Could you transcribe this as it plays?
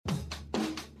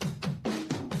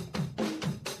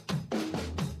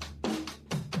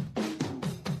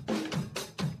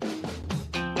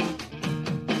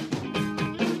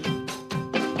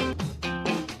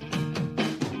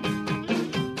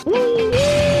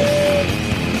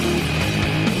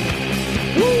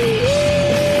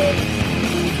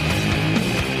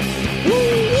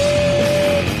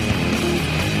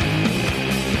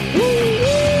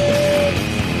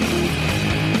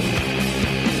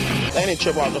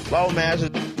trip off the floor, man.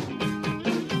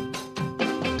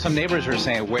 Some neighbors are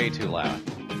saying way too loud.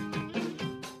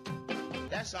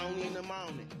 That's only in the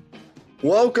morning.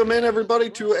 Welcome in, everybody,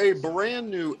 to a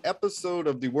brand new episode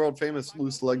of the world famous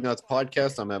Loose Lug Nuts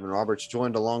podcast. I'm Evan Roberts,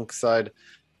 joined alongside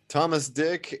Thomas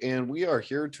Dick, and we are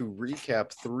here to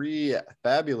recap three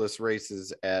fabulous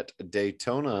races at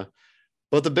Daytona.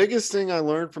 But the biggest thing I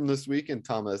learned from this weekend,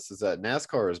 Thomas, is that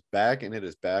NASCAR is back, and it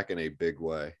is back in a big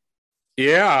way.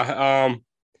 Yeah,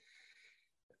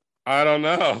 I don't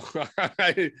know.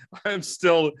 I'm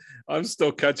still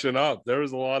catching up. There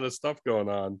was a lot of stuff going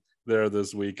on there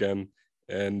this weekend,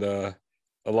 and a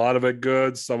lot of it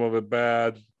good, some of it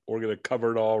bad. We're going to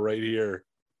cover it all right here.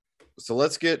 So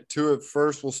let's get to it.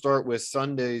 First, we'll start with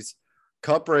Sunday's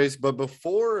Cup race. But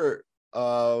before,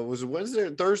 was it Wednesday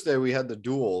or Thursday, we had the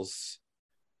duels.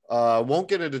 Won't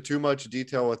get into too much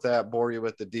detail with that, bore you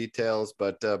with the details,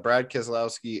 but Brad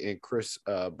Keselowski and Chris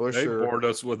Buescher. They bored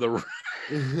us with the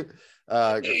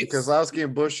Keselowski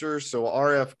and Buescher. So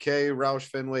RFK, Roush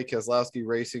Fenway, Keselowski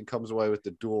Racing comes away with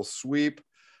the dual sweep.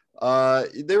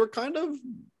 They were kind of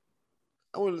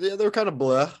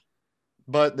bleh,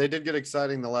 but they did get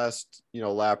exciting the last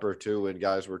lap or two when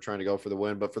guys were trying to go for the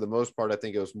win. But for the most part, I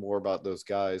think it was more about those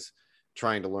guys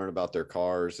trying to learn about their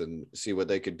cars and see what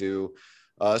they could do.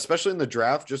 Especially in the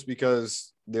draft, just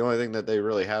because the only thing that they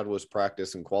really had was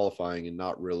practice and qualifying and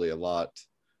not really a lot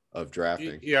of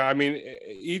drafting. Yeah, I mean,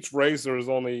 each race there was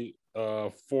only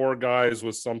 4 guys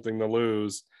with something to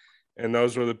lose, and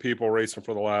those were the people racing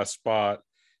for the last spot.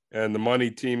 And the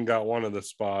money team got one of the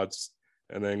spots,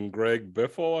 and then Greg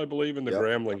Biffle, I believe, in the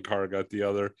Grambling car got the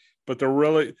other. But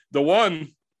when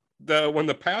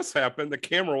the pass happened, the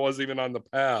camera wasn't even on the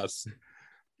pass.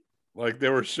 Like they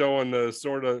were showing the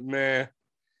sort of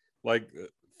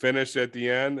finish at the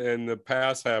end, and the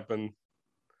pass happened.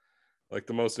 Like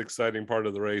the most exciting part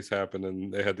of the race happened,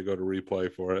 and they had to go to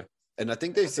replay for it. And I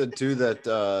think they said too that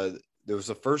there was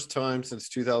the first time since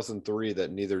 2003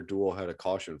 that neither duel had a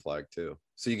caution flag too.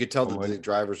 So you could tell that the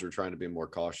drivers were trying to be more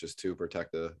cautious to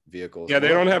protect the vehicles. Yeah, they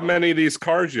don't have many of these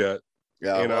cars yet.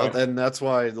 Yeah, and that's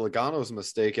why Logano's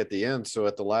mistake at the end. So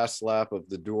at the last lap of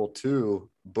the duel 2,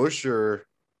 Buescher.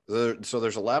 So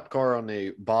there's a lap car on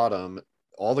the bottom.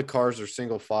 All the cars are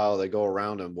single file. They go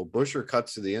around him. Well, Buescher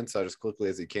cuts to the inside as quickly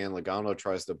as he can. Logano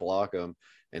tries to block him,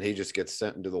 and he just gets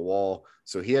sent into the wall.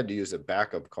 So he had to use a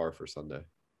backup car for Sunday.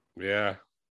 Yeah.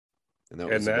 And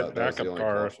that backup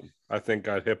car, caution. I think,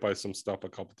 got hit by some stuff a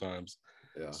couple times.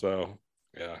 Yeah. So,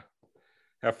 yeah.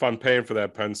 Have fun paying for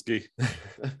that, Penske.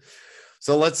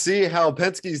 So let's see how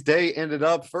Penske's day ended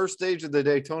up. First stage of the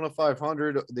Daytona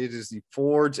 500. It is the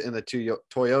Fords and the two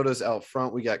Toyotas out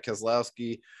front. We got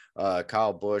Keselowski,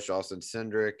 Kyle Busch, Austin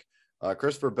Cindric,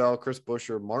 Christopher Bell, Chris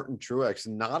Buescher, Martin Truex.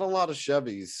 Not a lot of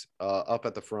Chevys up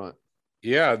at the front.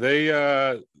 Yeah,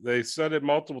 they said it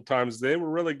multiple times. They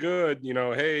were really good,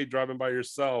 hey, driving by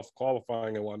yourself,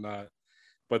 qualifying and whatnot.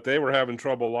 But they were having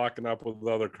trouble locking up with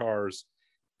other cars.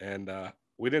 And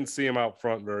we didn't see them out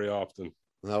front very often.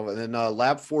 No, and then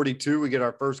lap 42, we get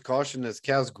our first caution as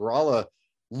Kaz Grala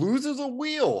loses a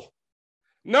wheel.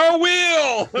 No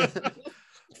wheel!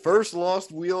 First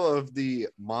lost wheel of the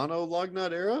mono lug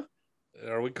nut era.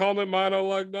 Are we calling it mono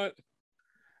lug nut?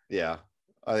 Yeah,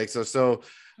 I think so. So,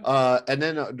 and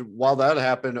then while that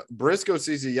happened, Briscoe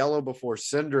sees a yellow before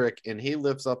Cindric, and he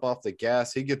lifts up off the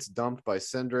gas. He gets dumped by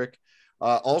Cindric.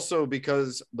 Also,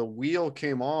 because the wheel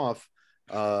came off,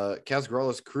 Kaz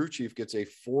Grala's crew chief gets a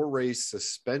 4-race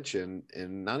suspension,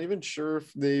 and not even sure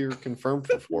if they're confirmed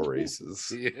for 4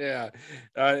 races. Yeah.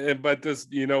 But this,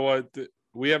 you know what?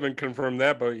 We haven't confirmed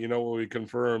that, but you know what we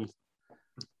confirmed?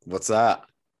 What's that?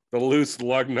 The loose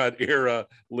lug nut era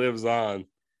lives on.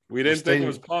 We didn't think it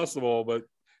was possible, but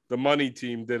the money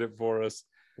team did it for us.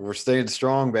 We're staying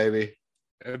strong, baby.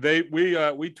 We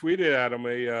tweeted at them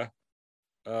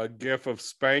a gif of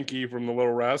Spanky from the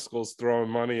Little Rascals throwing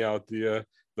money out the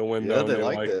window. Yeah, and they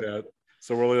like that.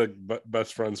 So we're like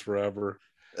best friends forever.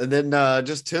 And then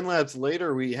just 10 laps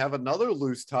later, we have another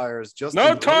loose tire.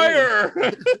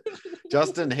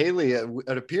 Justin Haley.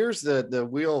 It appears that the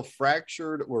wheel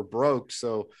fractured or broke.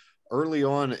 So early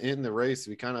on in the race,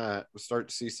 we kind of start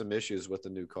to see some issues with the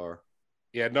new car.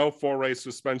 Yeah, no 4-race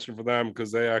suspension for them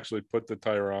because they actually put the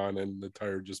tire on and the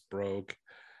tire just broke,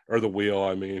 or the wheel,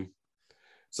 I mean.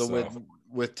 So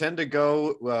with 10 to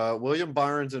go, William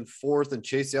Byron's in 4th and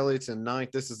Chase Elliott's in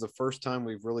 9th. This is the first time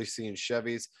we've really seen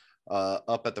Chevys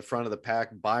up at the front of the pack.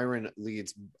 Byron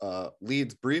leads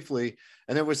briefly.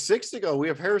 And then with 6 to go, we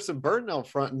have Harrison Burton out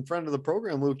front. In front of the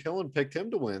program, Luke Hillen picked him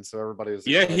to win. So everybody was.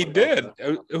 Yeah, he did.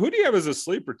 Who do you have as a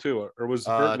sleeper too? Or was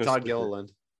Todd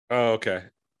Gilliland? Oh, okay.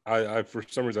 I for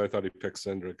some reason I thought he picked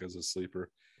Cindric as a sleeper,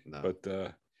 No.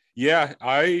 but yeah,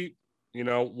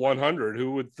 100.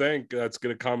 Who would think that's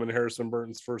going to come in Harrison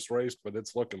Burton's first race? But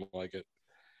it's looking like it.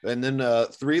 And then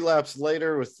 3 laps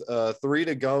later, with 3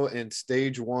 to go in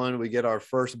stage 1, we get our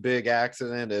first big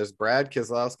accident as Brad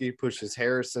Keselowski pushes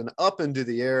Harrison up into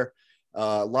the air.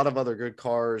 A lot of other good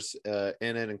cars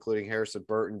in it, including Harrison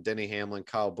Burton, Denny Hamlin,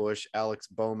 Kyle Busch, Alex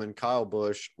Bowman, Kyle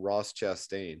Busch, Ross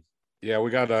Chastain. Yeah, we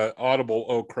got an audible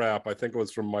 "oh crap." I think it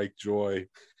was from Mike Joy.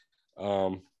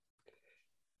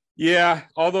 Yeah,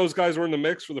 all those guys were in the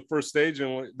mix for the first stage,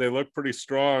 and they looked pretty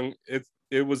strong.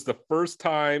 It was the first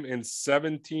time in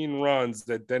 17 runs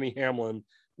that Denny Hamlin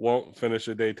won't finish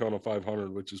a Daytona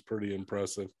 500, which is pretty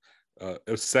impressive.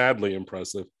 Sadly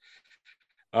impressive.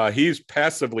 He's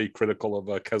passively critical of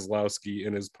Keselowski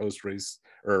in his post-race,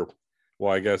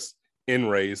 I guess in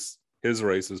race. His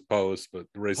race is post, but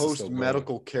the race post is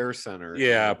medical care center.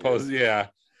 Yeah, post. Yeah,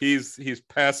 he's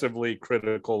passively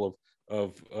critical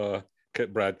of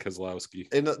Brad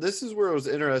Keselowski. And this is where it was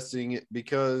interesting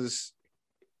because,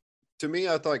 to me,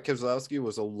 I thought Keselowski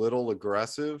was a little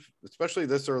aggressive, especially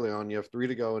this early on. You have 3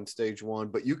 to go in stage 1,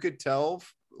 but you could tell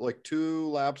like 2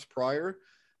 laps prior,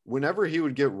 whenever he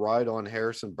would get right on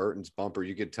Harrison Burton's bumper,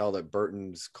 you could tell that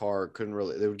Burton's car couldn't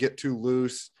really, they would get too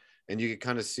loose, and you could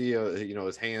kind of see,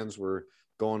 his hands were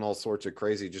going all sorts of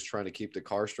crazy, just trying to keep the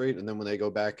car straight. And then when they go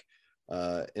back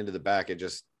into the back, it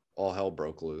just all hell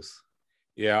broke loose.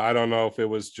 Yeah, I don't know if it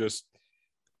was just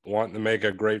wanting to make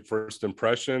a great first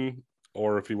impression,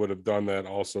 or if he would have done that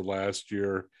also last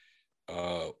year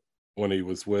when he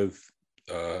was with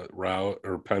Rao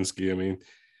or Penske.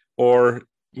 Or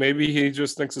maybe he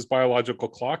just thinks his biological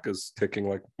clock is ticking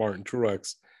like Martin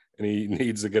Truex, and he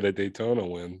needs to get a Daytona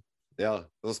win. Yeah.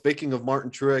 Well, speaking of Martin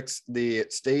Truex, the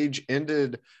stage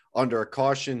ended under a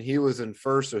caution. He was in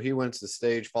first, so he wins the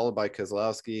stage, followed by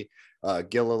Keselowski,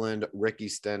 Gilliland, Ricky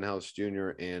Stenhouse Jr.,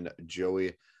 and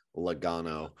Joey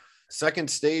Logano. Second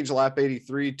stage, lap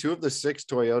 83, 2 of the 6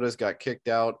 Toyotas got kicked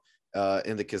out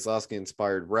in the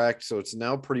Keselowski-inspired wreck, so it's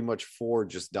now pretty much Ford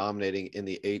just dominating in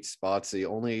the 8 spots. The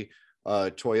only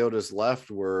Toyotas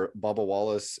left were Bubba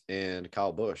Wallace and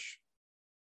Kyle Busch.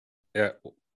 Yeah.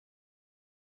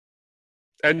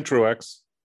 And Truex.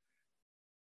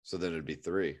 So then it'd be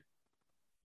 3.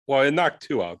 Well, it knocked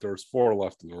 2 out. There was 4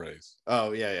 left in the race.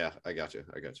 Oh, yeah. I got you.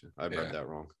 I read that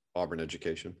wrong. Auburn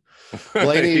education.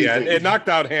 Blaney, yeah, it knocked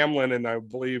out Hamlin and I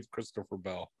believe Christopher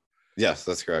Bell. Yes,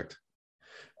 that's correct.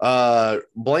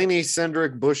 Blaney,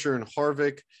 Cindric, Buescher, and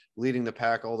Harvick leading the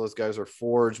pack. All those guys are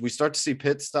Fords. We start to see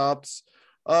pit stops.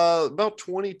 About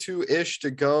 22-ish to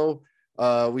go.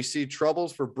 We see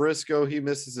troubles for Briscoe. He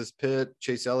misses his pit.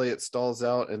 Chase Elliott stalls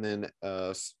out, and then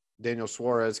Daniel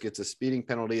Suarez gets a speeding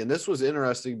penalty. And this was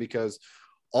interesting because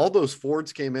all those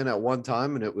Fords came in at one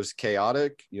time, and it was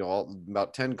chaotic.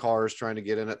 About 10 cars trying to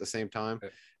get in at the same time.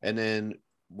 And then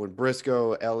when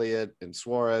Briscoe, Elliott, and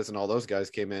Suarez and all those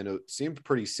guys came in, it seemed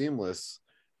pretty seamless.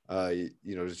 It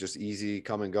was just easy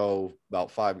come and go. About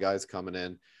 5 guys coming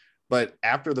in. But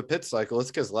after the pit cycle,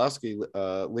 it's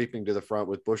Keselowski leaping to the front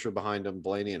with Buescher behind him,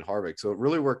 Blaney, and Harvick. So it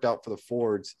really worked out for the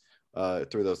Fords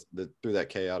through that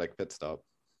chaotic pit stop.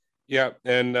 Yeah,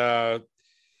 and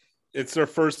it's their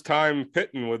first time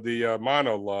pitting with the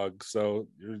monologue, so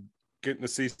you're getting to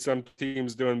see some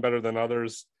teams doing better than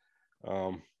others.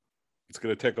 It's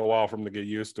going to take a while for them to get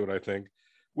used to it, I think.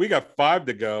 We got 5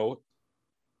 to go.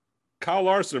 Kyle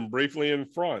Larson briefly in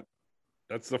front.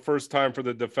 That's the first time for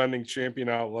the defending champion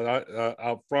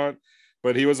out front,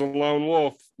 but he was a lone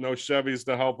wolf. No Chevys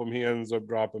to help him. He ends up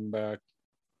dropping back.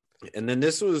 And then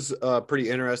this was pretty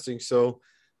interesting. So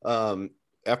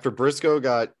after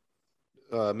Briscoe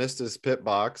missed his pit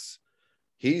box,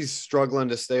 he's struggling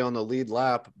to stay on the lead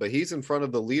lap, but he's in front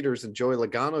of the leaders, and Joey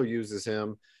Logano uses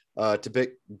him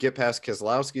to get past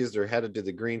Keselowski as they're headed to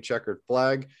the green checkered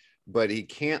flag. But he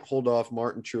can't hold off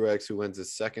Martin Truex, who wins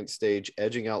his second stage,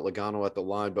 edging out Logano at the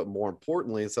line. But more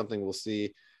importantly, and something we'll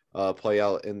see play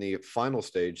out in the final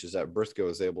stage, is that Briscoe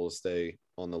is able to stay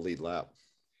on the lead lap.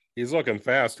 He's looking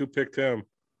fast. Who picked him?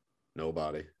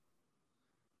 Nobody.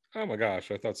 Oh my gosh,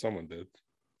 I thought someone did.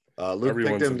 Luke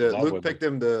picked him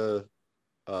to.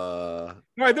 No,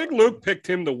 I think Luke picked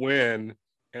him to win,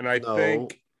 and I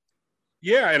think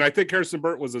Harrison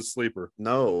Burton was a sleeper.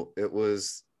 No, it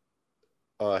was.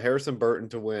 Harrison Burton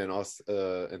to win,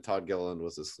 and Todd Gilliland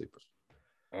was a sleeper.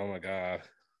 Oh my god!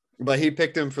 But he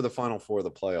picked him for the final 4 of the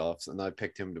playoffs, and I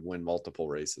picked him to win multiple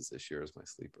races this year as my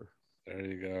sleeper. There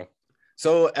you go.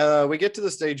 So we get to the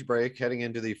stage break, heading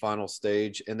into the final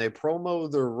stage, and they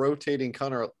promo the rotating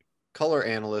color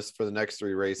analyst for the next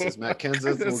 3 races. Matt Kenseth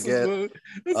will This get is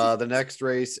the- the next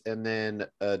race, and then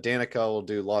Danica will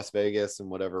do Las Vegas and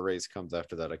whatever race comes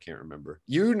after that. I can't remember.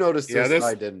 You noticed Yeah, this,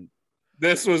 I didn't.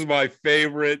 This was my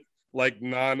favorite, like,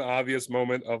 non-obvious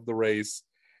moment of the race.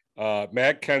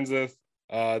 Matt Kenseth,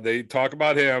 they talk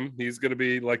about him. He's going to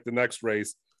be like the next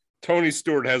race. Tony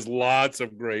Stewart has lots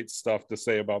of great stuff to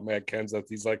say about Matt Kenseth.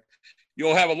 He's like,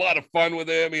 you'll have a lot of fun with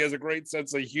him. He has a great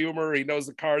sense of humor. He knows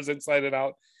the cars inside and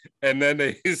out. And then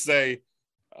they say,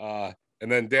 and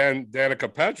then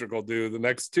Danica Patrick will do the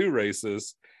next 2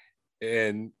 races,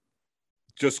 and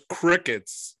just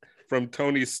crickets from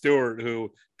Tony Stewart,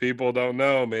 who people don't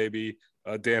know. Maybe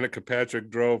Danica Patrick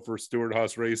drove for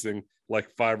Stewart-Haas Racing like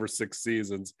 5 or 6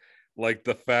 seasons. Like,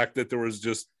 the fact that there was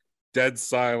just dead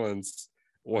silence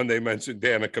when they mentioned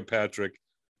Danica Patrick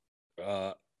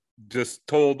just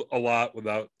told a lot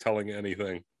without telling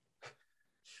anything.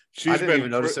 I didn't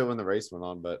even notice it when the race went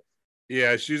on, but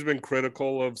yeah, she's been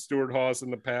critical of Stewart-Haas in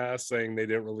the past, saying they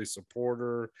didn't really support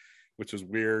her, which is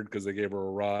weird because they gave her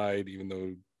a ride, even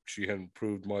though she hadn't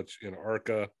proved much in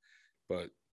ARCA. But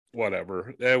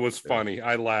whatever. It was funny.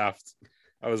 I laughed.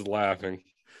 I was laughing.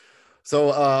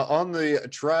 So on the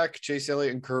track, Chase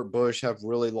Elliott and Kurt Busch have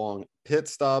really long pit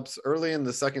stops early in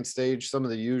the second stage. Some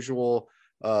of the usual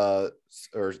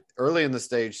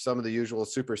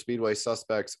super speedway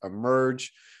suspects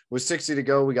emerge. With 60 to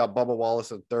go, we got Bubba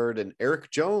Wallace in third and Eric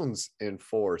Jones in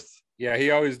fourth. Yeah, he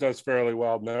always does fairly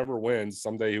well. Never wins.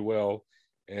 Someday he will.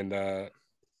 And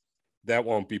that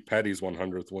won't be Petty's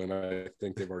 100th win. I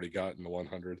think they've already gotten the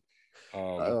 100.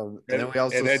 And then we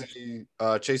also see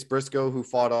Chase Briscoe, who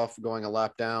fought off going a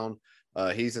lap down.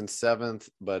 He's in 7th,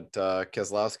 but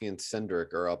Keselowski and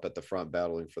Cindric are up at the front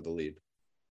battling for the lead.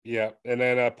 Yeah, and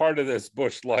then part of this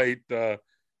Busch Light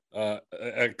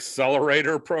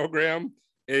accelerator program,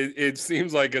 it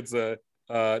seems like it's a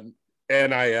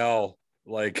NIL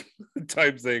like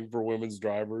type thing for women's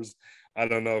drivers. I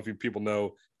don't know if people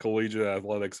know collegiate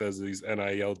athletics has these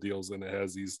NIL deals, and it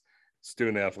has these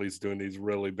student athletes doing these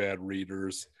really bad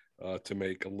readers to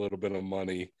make a little bit of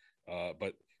money.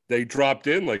 But they dropped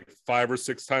in like 5 or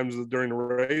 6 times during the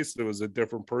race. It was a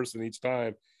different person each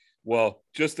time. Well,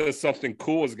 just as something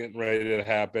cool is getting ready to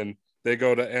happen, they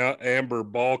go to Amber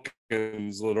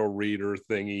Balkin's little reader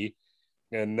thingy.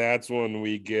 And that's when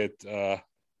we get a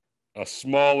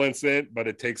small incident, but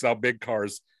it takes out big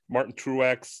cars. Martin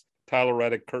Truex, Tyler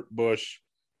Reddick, Kurt Busch.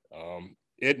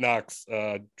 It knocks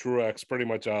Truex pretty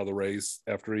much out of the race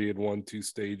after he had won 2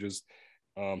 stages.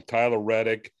 Tyler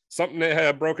Reddick, something that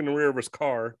had broken the rear of his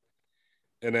car,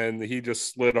 and then he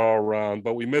just slid all around.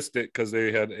 But we missed it because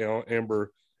they had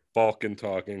Amber Balkin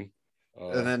talking.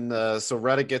 And then so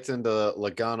Reddick gets into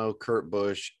Logano, Kurt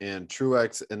Busch, and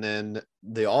Truex, and then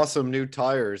the awesome new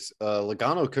tires.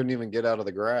 Logano couldn't even get out of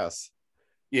the grass.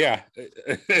 Yeah,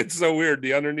 it's so weird.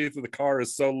 The underneath of the car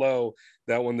is so low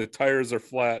that when the tires are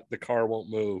flat, the car won't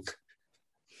move.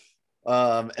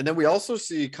 And then we also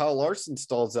see Kyle Larson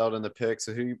stalls out in the pits.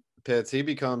 So he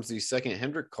becomes the second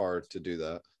Hendrick car to do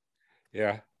that.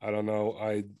 Yeah, I don't know.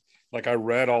 I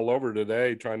read all over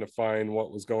today trying to find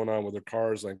what was going on with their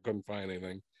cars. I couldn't find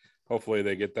anything. Hopefully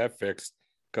they get that fixed,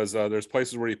 because there's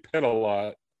places where you pit a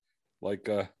lot, like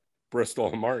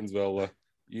Bristol and Martinsville.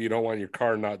 You don't want your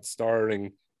car not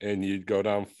starting and you'd go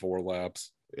down 4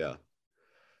 laps. Yeah.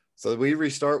 So we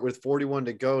restart with 41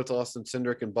 to go. It's Austin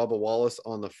Cindric and Bubba Wallace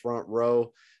on the front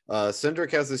row.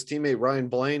 Cindric has his teammate Ryan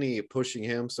Blaney pushing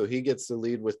him, so he gets the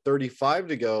lead with 35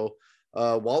 to go.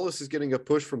 Wallace is getting a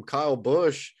push from Kyle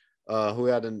Busch,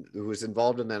 who was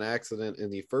involved in that accident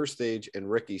in the first stage, and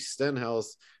Ricky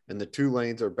Stenhouse, and the 2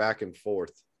 lanes are back and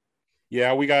forth.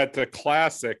 Yeah, we got the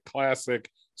classic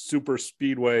super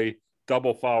speedway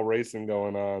double file racing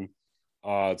going on.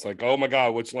 It's like, oh my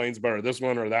God, which lane's better, this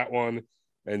one or that one?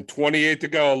 And 28 to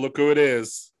go. Look who it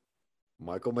is.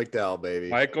 Michael McDowell, baby.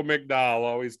 Michael McDowell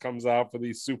always comes out for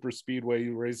these super speedway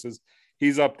races.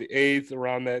 He's up to 8th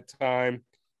around that time.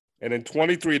 And then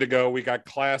 23 to go, we got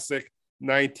classic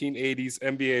 1980s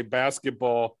NBA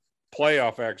basketball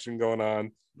playoff action going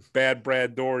on. Bad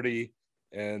Brad Daugherty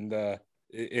and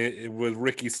with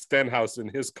Ricky Stenhouse in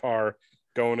his car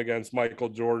going against Michael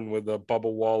Jordan with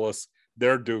Bubba Wallace.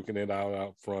 They're duking it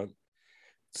out front.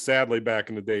 Sadly, back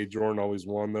in the day, Jordan always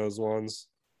won those ones.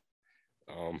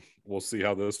 We'll see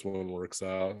how this one works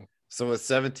out. So with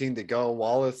 17 to go,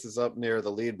 Wallace is up near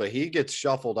the lead, but he gets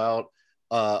shuffled out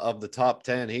of the top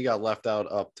 10. He got left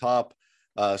out up top.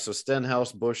 So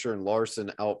Stenhouse, Buescher, and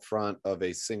Larson out front of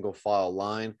a single file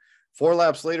line. 4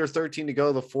 laps later, 13 to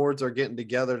go. The Fords are getting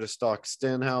together to stalk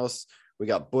Stenhouse. We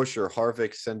got Buescher,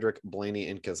 Harvick, Cindric, Blaney,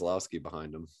 and Keselowski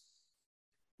behind him.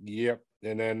 Yep.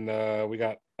 And then we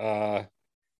got 11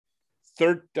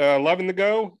 to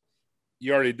go.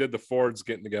 You already did the Fords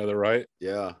getting together, right?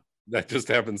 Yeah. That just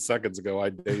happened seconds ago. I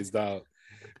dazed out.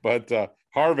 But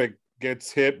Harvick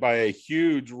gets hit by a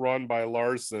huge run by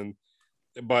Larson.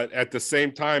 But at the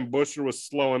same time, Buescher was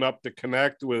slowing up to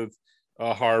connect with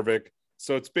Harvick.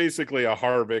 So it's basically a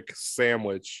Harvick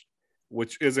sandwich,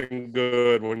 which isn't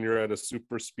good when you're at a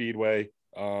super speedway.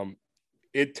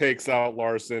 It takes out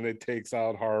Larson. It takes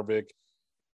out Harvick.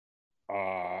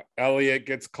 Elliott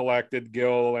gets collected.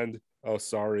 Gill and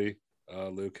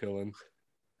Luke Hillen.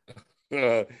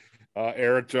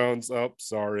 Eric Jones,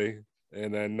 sorry.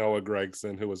 And then Noah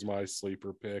Gragson, who was my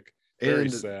sleeper pick. Very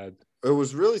sad. It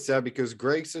was really sad because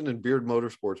Gragson and Beard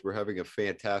Motorsports were having a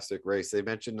fantastic race. They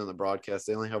mentioned in the broadcast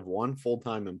they only have one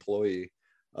full-time employee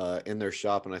in their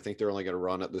shop, and I think they're only going to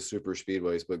run at the super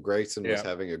speedways. But Gragson was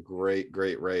having a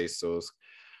great race, so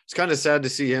it's kind of sad to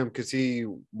see him because he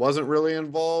wasn't really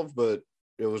involved, but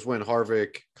it was when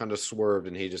Harvick kind of swerved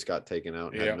and he just got taken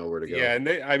out and had nowhere to go. Yeah,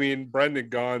 and Brendan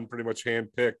Gaughan pretty much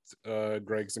handpicked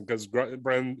Gragson because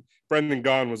Brendan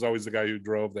Gaughan was always the guy who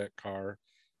drove that car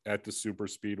at the super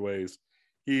speedways.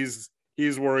 He's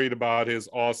worried about his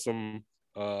awesome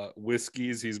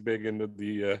whiskeys. He's big into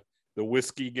the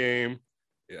whiskey game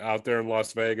out there in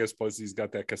Las Vegas. Plus, he's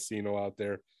got that casino out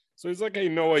there. So he's like, "Hey,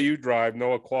 Noah, you drive."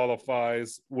 Noah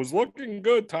qualifies. Was looking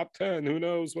good, top 10. Who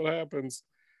knows what happens?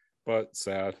 But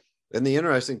sad. And the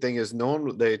interesting thing is,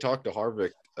 they talked to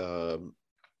Harvick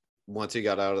once he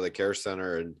got out of the care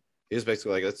center, and he was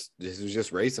basically like, this was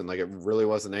just racing. Like, it really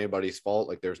wasn't anybody's fault.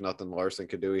 Like, there's nothing Larson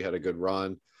could do. He had a good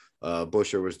run.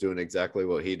 Buescher was doing exactly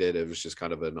what he did. It was just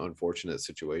kind of an unfortunate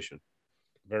situation.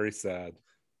 Very sad.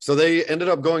 So they ended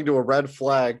up going to a red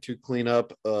flag to clean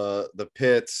up the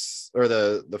pits or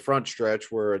the front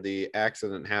stretch where the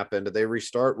accident happened. They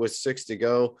restart with 6 to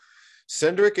go.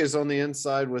 Cindric is on the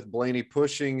inside with Blaney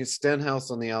pushing,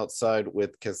 Stenhouse on the outside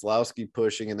with Keselowski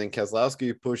pushing, and then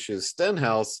Keselowski pushes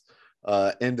Stenhouse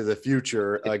into the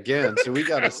future again. So we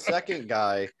got a second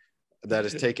guy that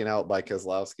is taken out by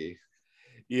Keselowski.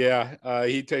 Yeah,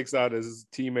 he takes out his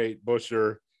teammate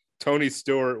Buescher. Tony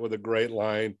Stewart with a great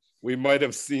line. We might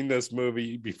have seen this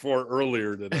movie before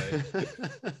earlier today.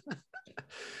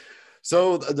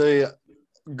 So the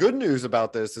good news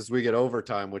about this is we get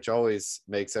overtime, which always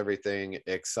makes everything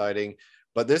exciting.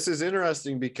 But this is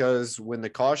interesting because when the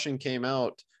caution came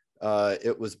out,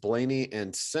 it was Blaney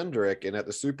and Cindric, and at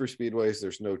the super speedways,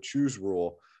 there's no choose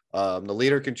rule. The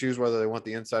leader can choose whether they want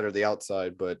the inside or the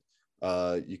outside, but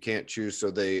you can't choose. So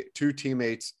two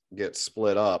teammates get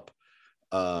split up.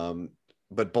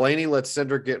 But Blaney lets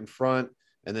Cindric get in front,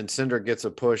 and then Cindric gets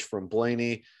a push from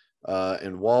Blaney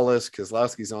and Wallace.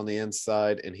 Keselowski's on the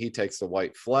inside, and he takes the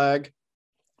white flag.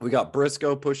 We got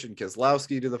Briscoe pushing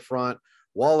Keselowski to the front.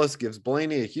 Wallace gives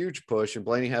Blaney a huge push, and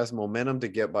Blaney has momentum to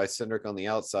get by Cindric on the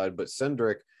outside, but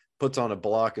Cindric puts on a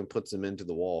block and puts him into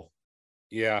the wall.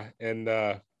 Yeah, and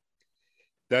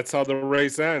that's how the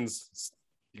race ends.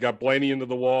 You got Blaney into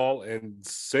the wall, and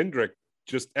Cindric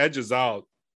just edges out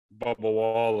Bubba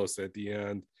Wallace at the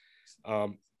end.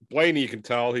 Blaney, you can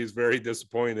tell he's very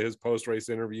disappointed in his post-race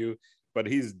interview, but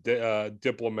he's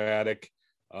diplomatic.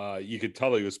 You could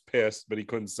tell he was pissed, but he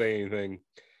couldn't say anything.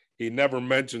 He never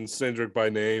mentioned Cindric by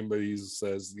name, but he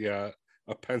says, yeah,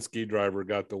 a Penske driver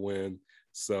got the win.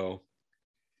 So,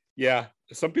 yeah,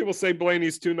 some people say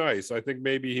Blaney's too nice. I think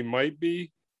maybe he might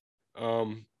be.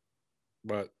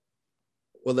 But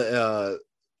well,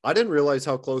 I didn't realize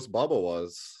how close Bubba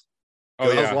was.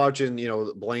 Oh, yeah. I was watching,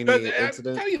 Blaney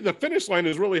incident. I tell you, the finish line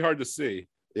is really hard to see.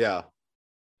 Yeah.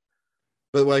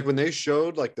 But like when they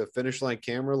showed like the finish line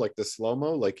camera, like the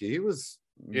slow-mo, like he was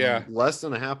less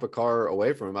than a half a car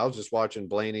away from him. I was just watching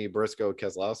Blaney, Briscoe,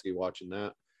 Keselowski watching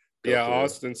that. Yeah,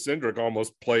 Austin Cindric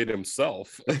almost played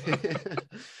himself.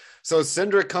 So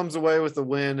Cindric comes away with the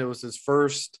win. It was his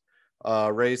first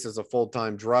race as a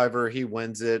full-time driver. He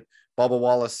wins it. Bubba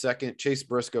Wallace second, Chase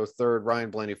Briscoe third,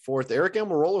 Ryan Blaney fourth. Eric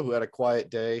Almirola, who had a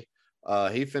quiet day,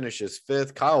 he finishes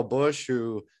fifth. Kyle Busch,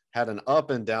 who had an up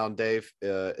and down day,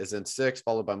 is in sixth,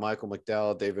 followed by Michael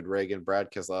McDowell, David Reagan,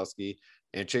 Brad Keselowski,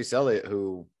 and Chase Elliott,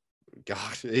 who,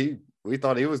 gosh, we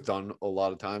thought he was done a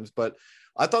lot of times. But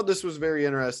I thought this was very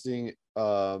interesting.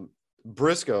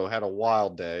 Briscoe had a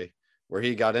wild day where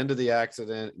he got into the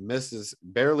accident,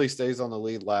 barely stays on the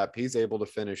lead lap. He's able to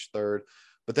finish third.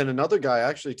 But then another guy, I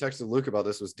actually texted Luke about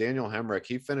this, was Daniel Hemrick.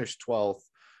 He finished 12th,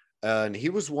 and he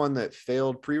was one that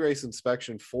failed pre-race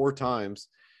inspection 4 times.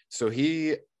 So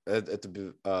he, I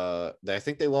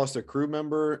think they lost a crew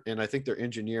member, and I think their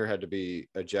engineer had to be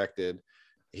ejected.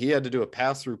 He had to do a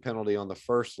pass-through penalty on the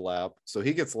first lap. So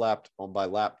he gets lapped on by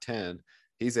lap 10.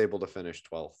 he's able to finish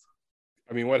 12th.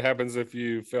 I mean, what happens if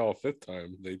you fail a fifth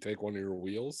time? They take one of your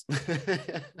wheels.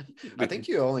 I think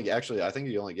you only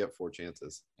get 4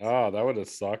 chances. Oh, that would have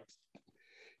sucked.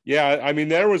 Yeah, I mean,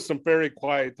 there was some very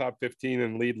quiet top 15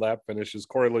 and lead lap finishes.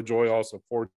 Corey LaJoie also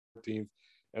 14th,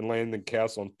 and Landon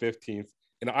Castle in 15th.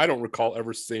 And I don't recall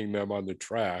ever seeing them on the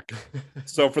track.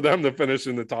 So for them to finish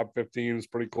in the top 15 is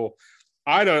pretty cool.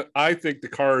 I think the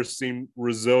cars seem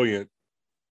resilient,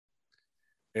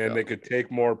 and they could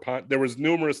take more. There was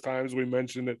numerous times we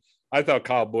mentioned it. I thought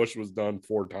Kyle Busch was done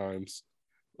 4 times.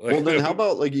 Well, then how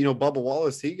about Bubba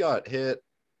Wallace? He got hit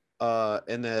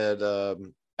in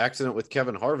that accident with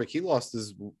Kevin Harvick. He lost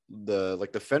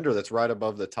the fender that's right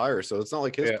above the tire, so it's not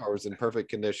like his car was in perfect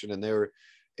condition, and they were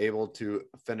able to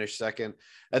finish second.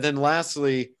 And then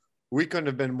lastly, we couldn't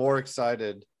have been more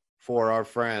excited for our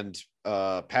friend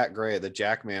Pat Gray, the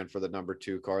Jackman, for the number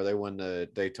 2 car. They won the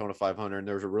Daytona 500, and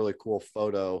there was a really cool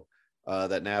photo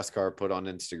that NASCAR put on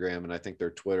Instagram, and I think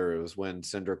their Twitter. It was when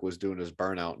Cindric was doing his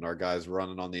burnout, and our guys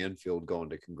running on the infield going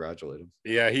to congratulate him.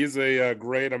 Yeah, he's a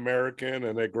great American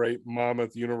and a great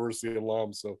Monmouth University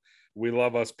alum. So we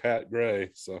love us Pat Gray.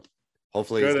 So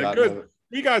hopefully good.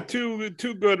 We got two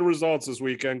good results this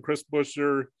weekend. Chris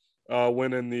Buescher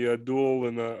winning the duel,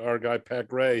 and our guy Pat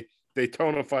Gray,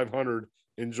 Daytona 500.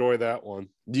 Enjoy that one.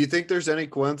 Do you think there's any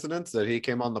coincidence that he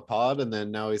came on the pod and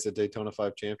then now he's a Daytona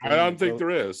 5 champion? I don't think there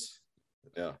is.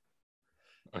 Yeah.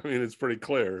 I mean, it's pretty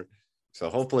clear. So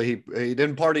hopefully he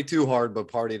didn't party too hard, but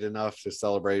partied enough to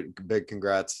celebrate. Big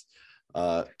congrats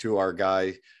to our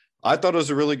guy. I thought it was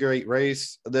a really great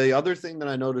race. The other thing that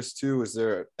I noticed too is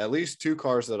there at least 2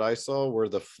 cars that I saw where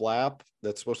the flap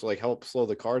that's supposed to help slow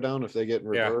the car down if they get in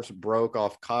reverse broke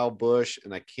off Kyle Busch,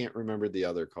 and I can't remember the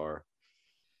other car.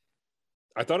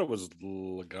 I thot it was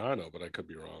Logano, but I could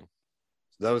be wrong.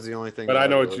 That was the only thing. But I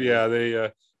know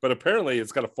but apparently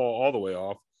it's got to fall all the way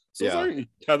off. So as long as you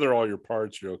tether all your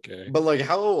parts, you're okay. But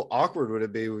how awkward would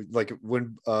it be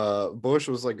when Busch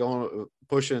was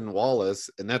pushing Wallace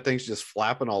and that thing's just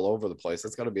flapping all over the place?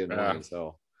 That's got to be annoying as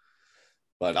hell.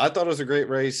 But I thought it was a great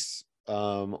race,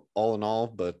 all in all.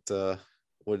 But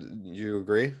would you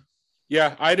agree?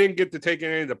 Yeah, I didn't get to take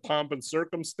any of the pomp and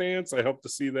circumstance. I hope to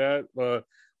see that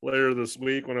later this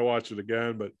week when I watch it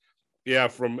again. But yeah,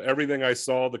 from everything I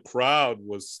saw, the crowd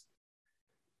was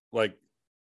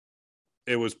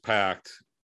it was packed,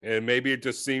 and maybe it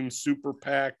just seems super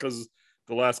packed because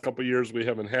the last couple of years we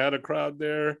haven't had a crowd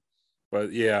there.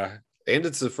 But yeah, and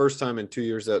it's the first time in 2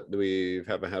 years that we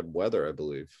haven't had weather, I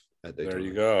believe. There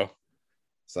you go.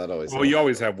 So that always. Well, you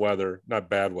always have weather, not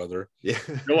bad weather. Yeah,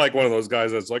 you're like one of those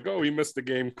guys that's like, oh, he missed the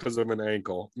game because of an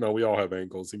ankle. No, we all have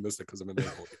ankles. He missed it because of an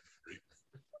ankle.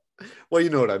 Well,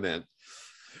 you know what I meant.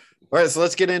 All right, so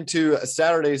let's get into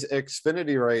Saturday's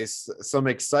Xfinity race. Some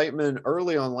excitement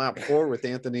early on lap 4 with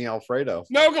Anthony Alfredo.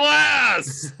 No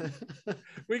glass!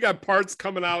 We got parts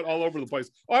coming out all over the place.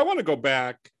 Oh, I want to go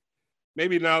back.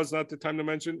 Maybe now is not the time to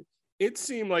mention. It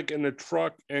seemed like in the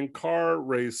truck and car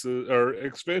races or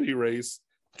Xfinity race,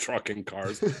 truck and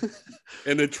cars,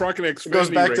 in the truck and Xfinity it goes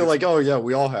back race, to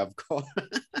we all have cars.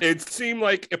 It seemed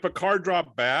like if a car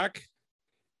dropped back,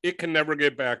 it can never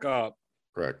get back up.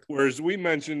 Correct. Whereas we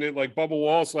mentioned it, like Bubba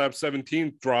Wallace lap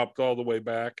 17 dropped all the way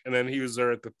back, and then he was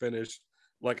there at the finish.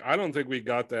 I don't think we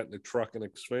got that in the truck and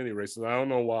Xfinity races. I don't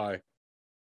know why.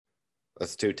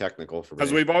 That's too technical for me.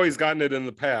 Because we've always gotten it in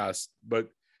the past, but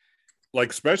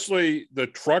especially the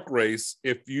truck race,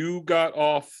 if you got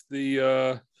off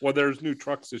the there's new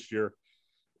trucks this year,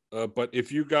 but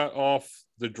if you got off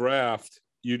the draft,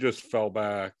 you just fell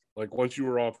back. Once you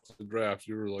were off the draft,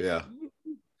 you were yeah.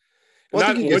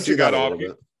 Well, not once you got off,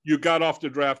 you got off the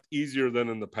draft easier than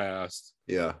in the past.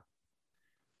 Yeah.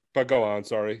 But go on,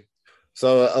 sorry.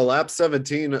 So a lap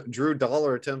 17, Drew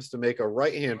Dollar attempts to make a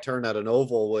right-hand turn at an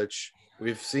oval, which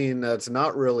we've seen that's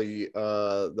not really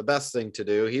the best thing to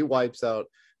do. He wipes out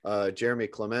Jeremy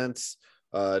Clements.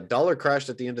 Dollar crashed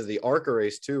at the end of the ARCA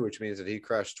race too, which means that he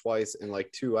crashed twice in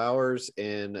 2 hours.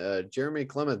 And Jeremy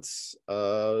Clements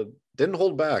didn't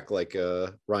hold back like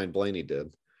Ryan Blaney did.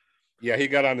 Yeah, he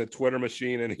got on the Twitter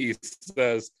machine and he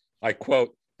says, I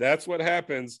quote, "That's what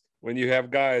happens when you have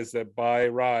guys that buy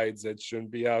rides that shouldn't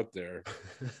be out there."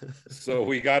 So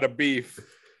we got a beef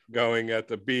going at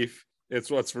the beef.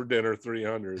 It's what's for dinner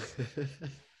 300.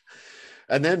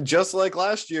 And then just like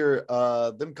last year,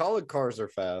 them Kaulig cars are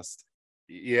fast.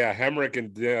 Yeah, Hemrick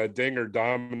and Dinger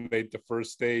dominate the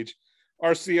first stage.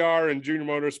 RCR and Junior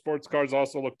Motorsports cars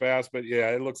also look fast, but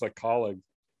yeah, it looks like Kaulig,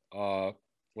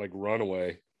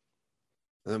 runaway.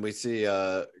 And then we see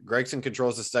Gregson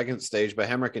controls the second stage, but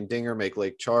Hemrick and Dinger make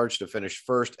Lake Charge to finish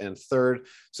first and third.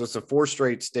 So it's a 4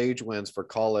 straight stage wins for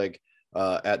Kaulig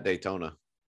at Daytona.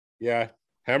 Yeah,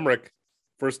 Hemrick,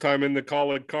 first time in the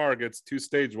Kaulig car, gets 2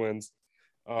 stage wins.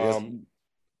 Yes.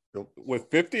 With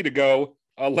 50 to go,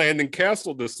 Landon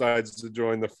Castle decides to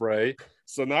join the fray.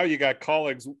 So now you got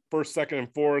Kaulig's first, second,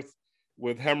 and fourth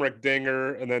with Hemrick,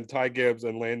 Dinger, and then Ty Gibbs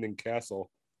and Landon Castle.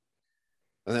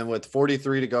 And then with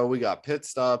 43 to go, we got pit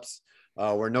stops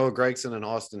where Noah Gragson and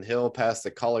Austin Hill passed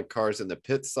the Kaulig cars in the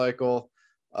pit cycle.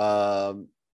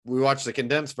 We watched the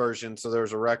condensed version, so there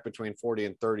was a wreck between 40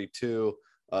 and 32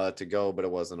 to go, but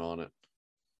it wasn't on it.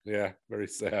 Yeah, very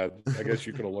sad. I guess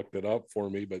you could have looked it up for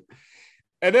me, but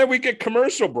and then we get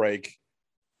commercial break.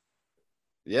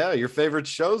 Yeah, your favorite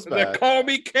show's back. The Call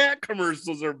Me Cat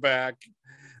commercials are back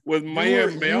with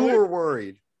Mayhem You were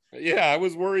worried. Yeah, I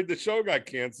was worried the show got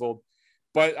canceled.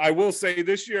 But I will say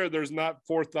this year there's not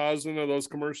 4,000 of those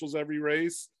commercials every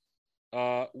race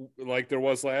like there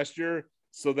was last year.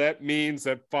 So that means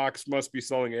that Fox must be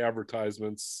selling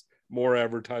advertisements, more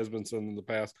advertisements than in the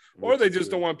past. Or they just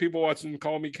don't want people watching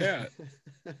Call Me Cat.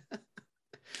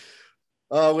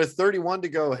 With 31 to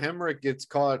go, Hemrick gets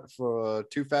caught for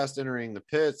too fast entering the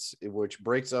pits, which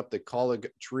breaks up the Kaulig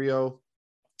trio.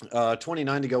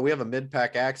 29 to go, we have a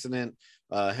mid-pack accident.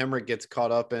 Hemrick gets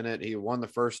caught up in it. He won the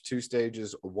first 2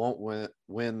 stages, won't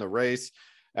win the race.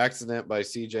 Accident by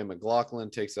CJ McLaughlin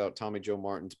takes out Tommy Joe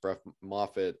Martins, Brett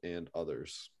Moffitt, and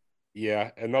others.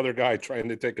 Yeah, another guy trying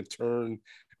to take a turn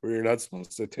where you're not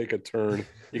supposed to take a turn.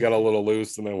 He got a little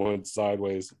loose and then went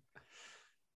sideways.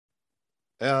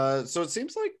 So it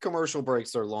seems like commercial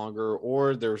breaks are longer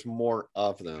or there's more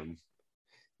of them.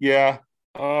 Yeah.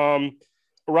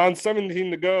 Around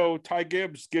 17 to go, Ty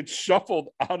Gibbs gets shuffled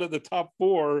out of the top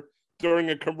 4 during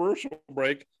a commercial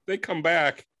break. They come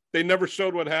back. They never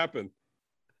showed what happened.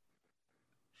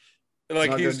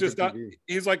 Like he's just not,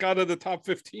 he's like out of the top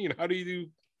 15. How do you do?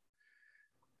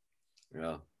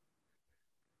 Yeah.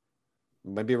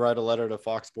 Maybe write a letter to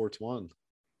Fox Sports 1.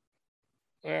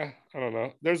 I don't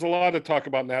know. There's a lot of talk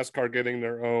about NASCAR getting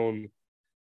their own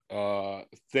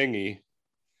thingy.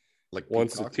 Like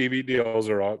once the TV deals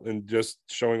are out and just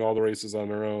showing all the races on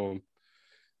their own.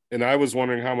 And I was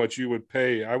wondering how much you would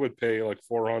pay. I would pay like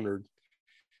 $400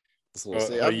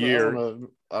 a year.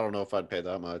 I don't know if I'd pay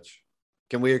that much.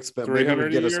 Can we expect maybe we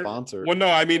get a sponsor? Well, no,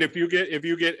 I mean if you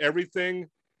get everything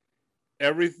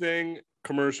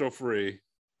commercial free,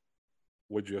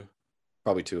 would you?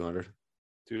 Probably 200.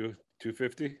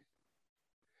 250?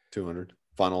 200.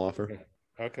 Final offer.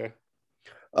 Okay.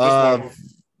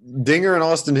 Dinger and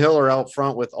Austin Hill are out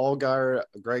front with Allgaier,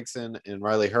 Gragson, and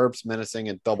Riley Herbst menacing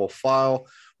in double file.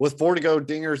 With 4 to go,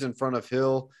 Dinger's in front of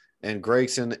Hill and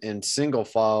Gragson in single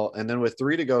file. And then with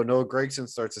 3 to go, Noah Gragson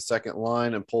starts a second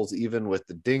line and pulls even with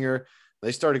the Dinger.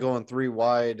 They started going 3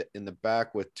 wide in the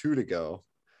back with 2 to go.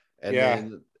 And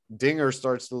then Dinger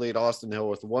starts to lead Austin Hill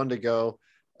with 1 to go.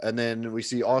 And then we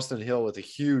see Austin Hill with a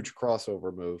huge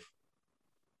crossover move.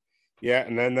 Yeah,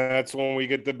 and then that's when we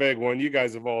get the big one. You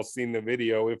guys have all seen the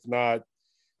video. If not,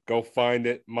 go find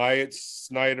it. Myatt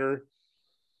Snider.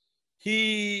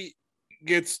 He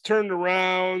gets turned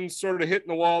around, sort of hitting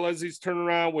the wall as he's turning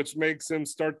around, which makes him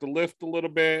start to lift a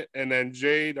little bit. And then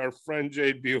Jade, our friend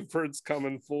Jade Buford's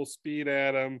coming full speed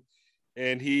at him.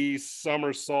 And he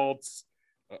somersaults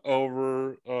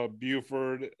over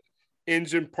Buford.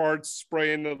 Engine parts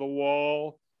spray into the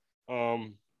wall.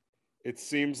 It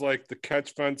seems like the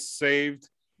catch fence saved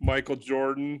Michael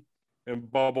Jordan and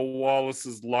Bubba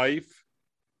Wallace's life.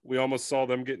 We almost saw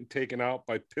them getting taken out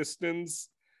by Pistons,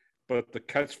 but the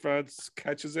catch fence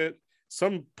catches it.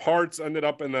 Some parts ended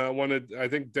up in I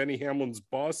think Denny Hamlin's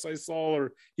bus I saw,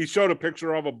 or he showed a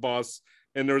picture of a bus,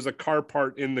 and there was a car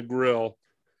part in the grill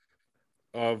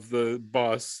of the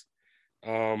bus.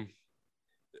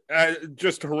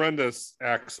 Just a horrendous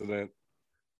accident.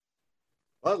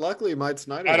 Well, luckily, Myatt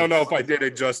Snider. I don't know if I did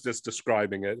it justice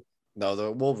describing it.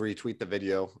 No, we'll retweet the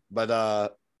video.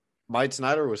 But Myatt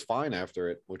Snider was fine after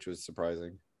it, which was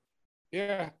surprising.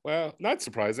 Yeah, well, not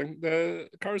surprising. The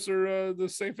cars are the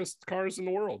safest cars in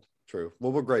the world. True.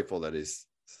 Well, we're grateful that he's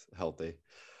healthy.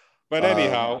 But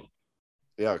anyhow,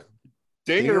 yeah.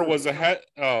 Dinger was ahead.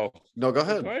 Oh no, go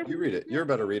ahead. You read it. You're a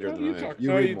better reader than I am.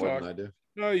 You read more than I do.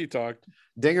 No, you talked.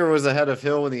 Dinger was ahead of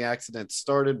Hill when the accident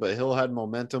started, but Hill had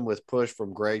momentum with push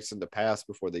from Gragson to pass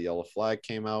before the yellow flag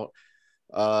came out.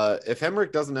 If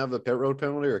Hemrick doesn't have the pit road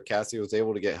penalty or Cassie was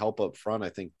able to get help up front, I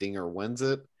think Dinger wins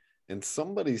it. And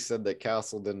somebody said that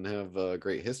Castle didn't have a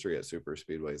great history at super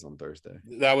speedways on Thursday.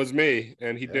 That was me,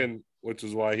 and he didn't, which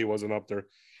is why he wasn't up there.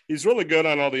 He's really good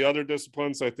on all the other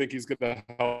disciplines. I think he's going to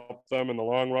help them in the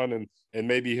long run, and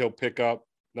maybe he'll pick up,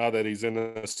 now that he's in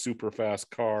a super fast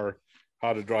car,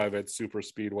 how to drive at super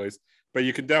speedways. But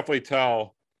you can definitely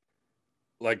tell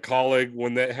like Colleague,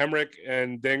 when the Hemrick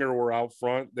and Dinger were out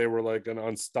front, they were like an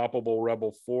unstoppable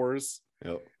rebel force.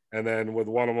 Yep. And then with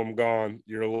one of them gone,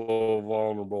 you're a little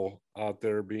vulnerable out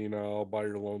there being all by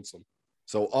your lonesome.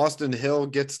 So Austin Hill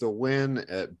gets the win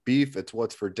at Beef. It's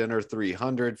What's for Dinner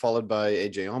 300, followed by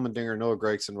AJ Allmendinger, Noah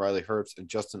Gragson, Riley Herbst, and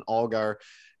Justin Allgaier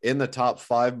in the top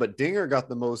 5. But Dinger got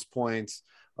the most points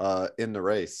in the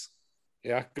race.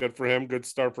 Yeah, good for him. Good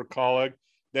start for Colleague.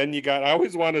 Then you got, I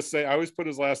always put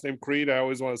his last name Creed. I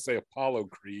always want to say Apollo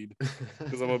Creed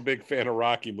because I'm a big fan of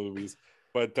Rocky movies.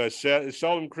 But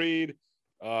Sheldon Creed,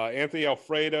 Anthony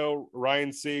Alfredo,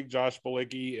 Ryan Sieg, Josh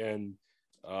Bilicki, and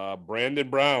Brandon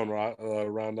Brown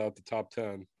round out the top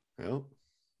 10. Yep.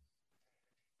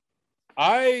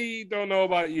 I don't know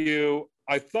about you.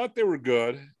 I thought they were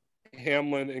good,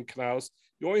 Hamlin and Knaus.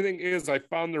 The only thing is I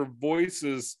found their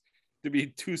voices to be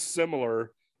too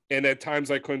similar, and at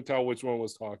times I couldn't tell which one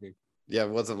was talking. Yeah,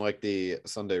 it wasn't like the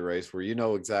Sunday race where you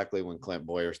know exactly when Clint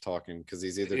Boyer's talking because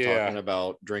he's either talking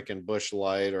about drinking Busch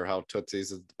Light or how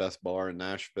Tootsie's is the best bar in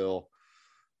Nashville.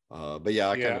 But yeah,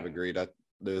 I kind of agreed. It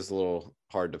was a little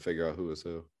hard to figure out who was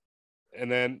who. And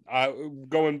then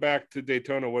going back to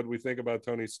Daytona, what do we think about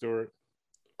Tony Stewart?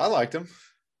 I liked him.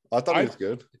 I thought he was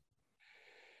good.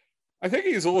 I think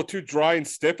he's a little too dry and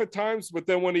stiff at times, but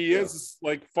then when he is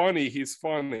like funny, he's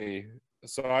funny.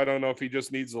 So I don't know if he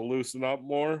just needs to loosen up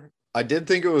more. I did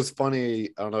think it was funny.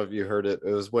 I don't know if you heard it.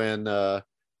 It was when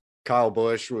Kyle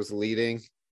Busch was leading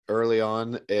early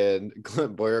on and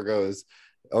Clint Boyer goes,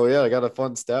 "Oh yeah, I got a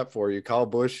fun stat for you. Kyle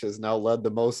Busch has now led the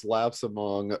most laps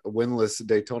among winless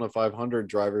Daytona 500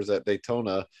 drivers at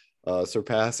Daytona,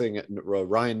 surpassing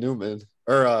Ryan Newman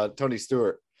or Tony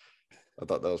Stewart." I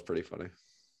thought that was pretty funny.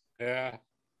 Yeah.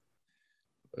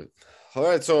 All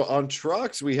right. So on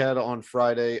trucks we had on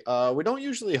Friday, we don't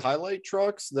usually highlight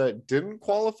trucks that didn't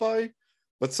qualify,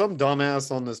 but some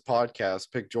dumbass on this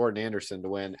podcast picked Jordan Anderson to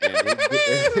win, and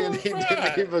he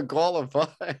didn't even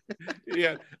qualify.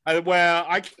 Yeah.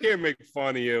 I can't make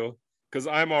fun of you because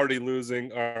I'm already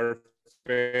losing our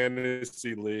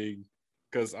fantasy league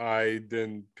because I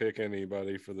didn't pick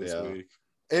anybody for this week.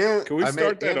 And can we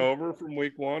start that over from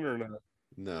week 1 or not?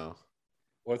 No.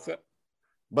 What's that?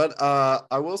 But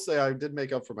I will say I did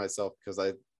make up for myself because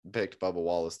I picked Bubba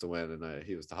Wallace to win, and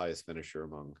he was the highest finisher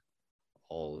among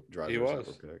all drivers ever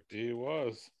picked. He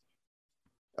was.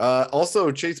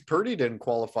 Also, Chase Purdy didn't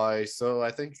qualify, so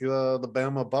I think the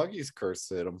Bama Buggies curse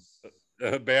hit him.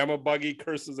 Bama Buggy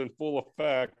curses in full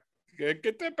effect.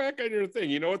 Get that back on your thing.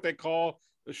 You know what they call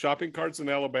the shopping carts in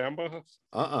Alabama?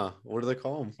 What do they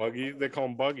call them? Buggy. They call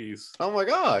them buggies. Oh my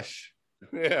gosh.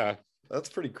 Yeah. That's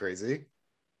pretty crazy.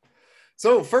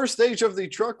 So first stage of the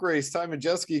truck race, Ty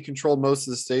Majeski controlled most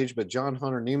of the stage, but John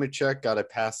Hunter Nemechek got a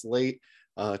pass late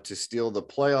to steal the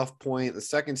playoff point. The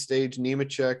second stage,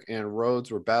 Nemechek and Rhodes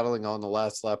were battling on the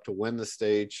last lap to win the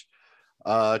stage.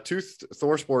 Two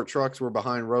ThorSport trucks were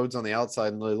behind Rhodes on the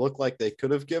outside, and they looked like they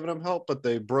could have given him help, but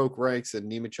they broke ranks,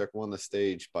 and Nemechek won the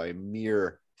stage by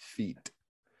mere feet.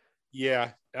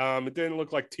 Yeah, it didn't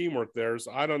look like teamwork there,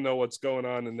 so I don't know what's going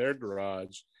on in their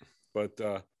garage. But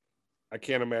I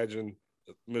can't imagine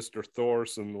Mr.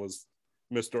 Thorson was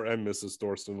Mr. and Mrs.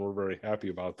 Thorson were very happy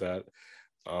about that.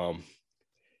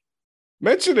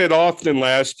 Mentioned it often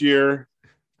last year.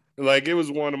 Like it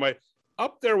was one of my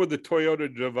up there with the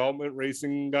Toyota development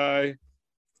racing guy.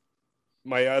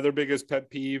 My other biggest pet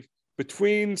peeve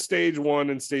between stage 1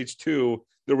 and stage 2,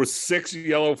 there was 6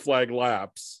 yellow flag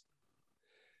laps.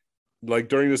 Like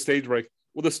during the stage break.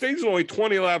 Well, the stage is only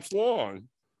 20 laps long.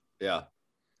 Yeah.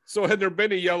 So had there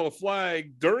been a yellow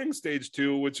flag during stage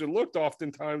 2, which it looked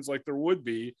oftentimes like there would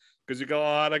be, because you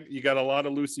got a lot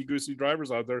of loosey-goosey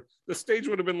drivers out there, the stage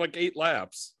would have been like 8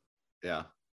 laps. Yeah.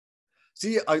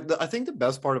 See, I think the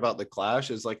best part about the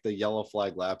Clash is like the yellow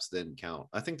flag laps didn't count.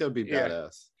 I think that would be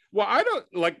badass. Well, I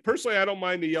don't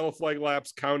mind the yellow flag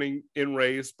laps counting in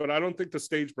race, but I don't think the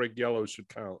stage break yellows should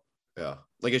count. Yeah,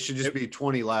 like it should just be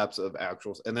 20 laps of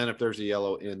actuals, and then if there's a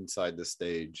yellow inside the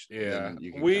stage,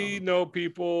 we know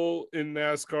people in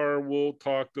NASCAR. We'll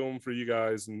talk to them for you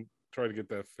guys and try to get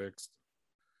that fixed.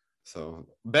 So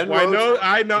I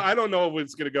don't know if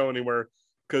it's going to go anywhere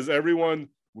because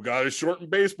we got to shorten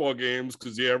baseball games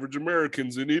because the average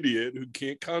American's an idiot who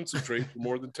can't concentrate for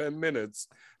more than 10 minutes.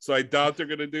 So I doubt they're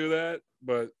going to do that.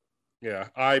 But yeah,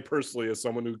 I personally, as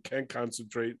someone who can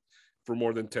concentrate for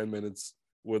more than 10 minutes,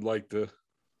 would like to.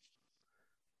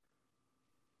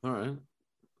 All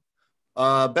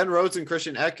right. Ben Rhodes and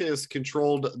Christian Eckes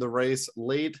controlled the race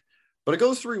late, but it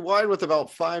goes 3 wide with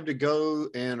about 5 to go,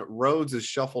 and Rhodes is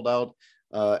shuffled out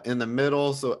in the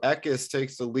middle. So Eckes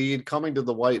takes the lead, coming to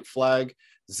the white flag.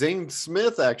 Zane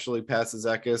Smith actually passes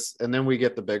Eckes, and then we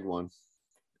get the big one.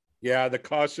 Yeah, the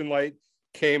caution light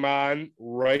came on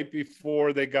right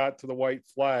before they got to the white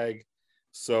flag,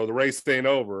 so the race ain't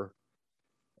over.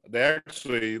 They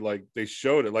actually they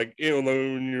showed it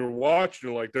when you're watching,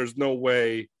 you're like, there's no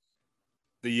way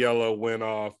the yellow went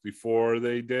off before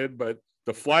they did, but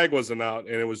the flag wasn't out,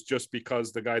 and it was just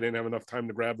because the guy didn't have enough time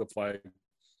to grab the flag.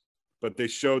 But they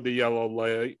showed the yellow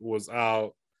light was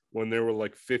out when they were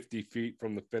 50 feet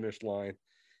from the finish line.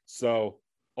 So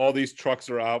all these trucks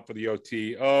are out for the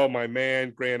OT. Oh, my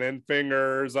man, Grant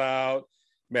Enfinger's out.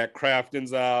 Matt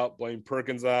Crafton's out. Blaine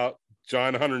Perkins out.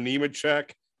 John Hunter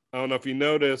Nemechek. I don't know if you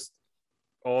noticed,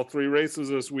 all 3 races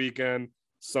this weekend,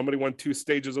 somebody won 2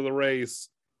 stages of the race,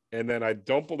 and then I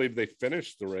don't believe they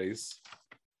finished the race.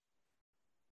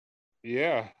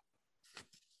 Yeah.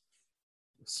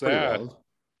 Sad.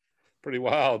 Pretty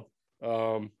wild.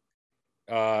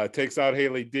 Takes out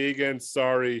Haley Deegan.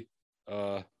 Sorry,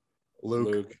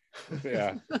 Luke.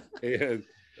 Yeah.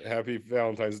 Happy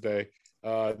Valentine's Day.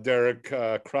 Derek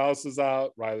Kraus is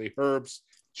out. Riley Herbst,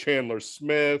 Chandler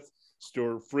Smith,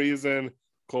 Stuart Friesen,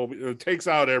 Colby. Takes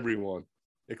out everyone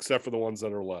except for the ones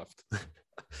that are left.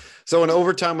 So in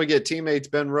overtime, we get teammates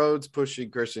Ben Rhodes pushing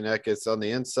Christian Eckes on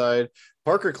the inside.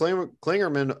 Parker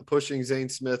Klingerman pushing Zane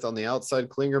Smith on the outside.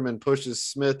 Klingerman pushes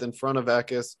Smith in front of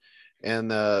Eckes,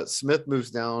 and Smith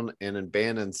moves down and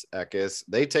abandons Eckes.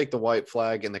 They take the white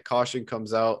flag, and the caution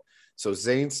comes out. So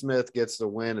Zane Smith gets the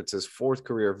win. It's his 4th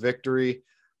career victory.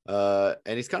 And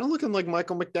he's kind of looking like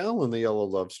Michael McDowell in the yellow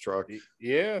Love's truck.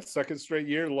 Yeah, 2nd straight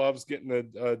year. Love's getting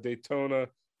a Daytona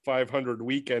 500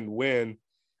 weekend win.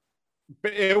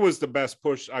 But it was the best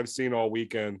push I've seen all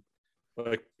weekend.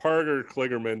 Parker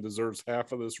Kligerman deserves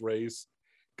half of this race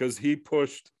because he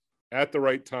pushed at the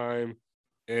right time,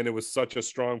 and it was such a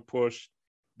strong push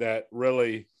that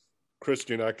really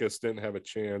Christian Eckes didn't have a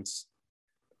chance.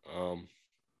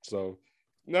 So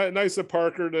nice of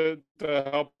Parker to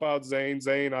help out Zane.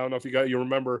 Zane, I don't know if you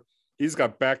remember, he's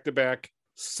got back-to-back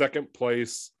 2nd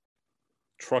place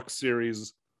Truck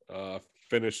Series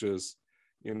finishes.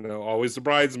 Always the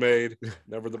bridesmaid,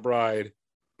 never the bride,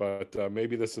 but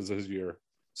maybe this is his year.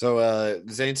 So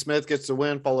Zane Smith gets the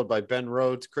win, followed by Ben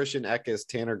Rhodes, Christian Eckes,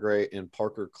 Tanner Gray, and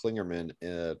Parker Klingerman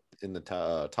in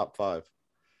the top 5.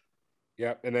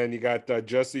 Yep, and then you got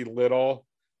Jesse Little,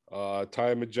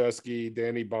 Ty Majeski,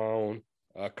 Danny Bone,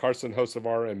 Carson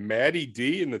Hocevar, and Matty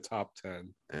D in the top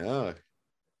 10. Yeah.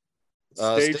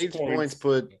 Stage points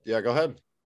go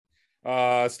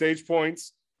ahead. Stage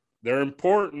points. They're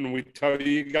important. We tell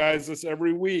you guys this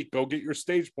every week. Go get your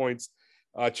stage points.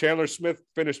 Chandler Smith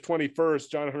finished 21st.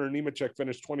 John Hunter Nemechek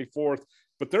finished 24th.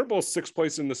 But they're both 6th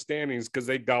place in the standings because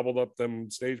they gobbled up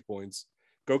them stage points.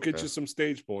 Go get you some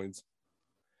stage points.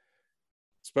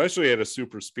 Especially at a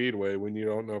super speedway when you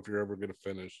don't know if you're ever going to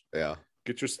finish. Yeah.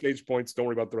 Get your stage points. Don't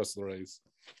worry about the rest of the race.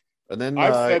 And then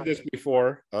I've said this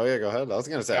before. Oh yeah, go ahead. I was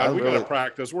going to say, we got to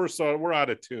practice. We're out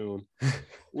of tune.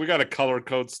 We got to color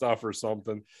code stuff or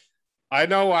something. I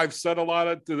know I've said a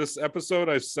lot to this episode.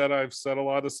 I've said a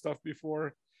lot of stuff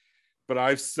before, but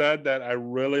I've said that I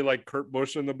really like Kurt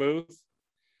Busch in the booth.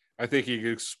 I think he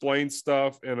can explain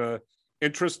stuff in a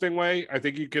interesting way. I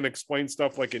think you can explain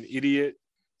stuff like an idiot,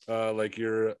 like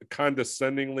you're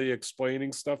condescendingly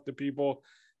explaining stuff to people.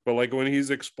 But when he's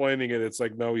explaining it, it's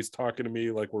like, no, he's talking to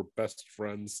me like we're best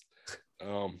friends.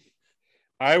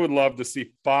 I would love to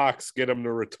see Fox get him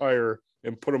to retire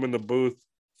and put him in the booth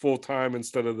full time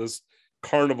instead of this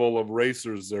carnival of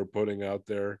racers they're putting out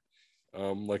there.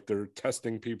 They're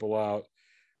testing people out.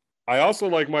 I also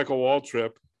like Michael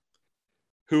Waltrip,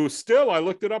 who still, I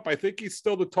looked it up, I think he's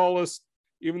still the tallest,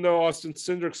 even though Austin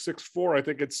Cindric's 6'4", I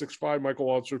think at 6'5", Michael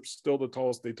Waltrip's still the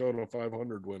tallest Daytona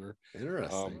 500 winner.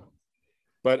 Interesting.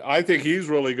 But I think he's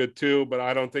really good too, but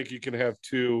I don't think you can have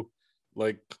 2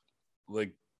 like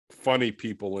funny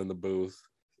people in the booth.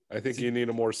 I think you need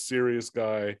a more serious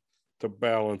guy to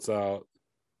balance out.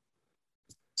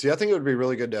 See, I think it would be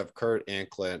really good to have Kurt and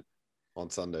Clint on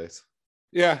Sundays.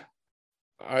 Yeah,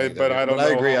 I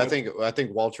agree. I think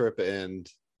Waltrip and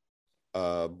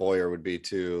Boyer would be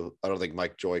too. I don't think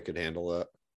Mike Joy could handle that.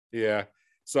 Yeah,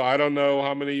 so I don't know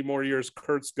how many more years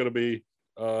Kurt's going to be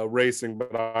racing,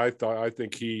 but I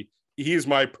think he's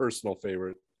my personal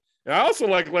favorite. And I also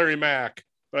like Larry Mack,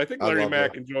 but I think Larry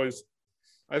Mack enjoys.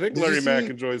 I think Larry Mack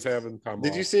enjoys having time off.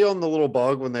 Did you see on the little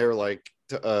bug when they were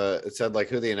it said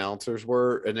who the announcers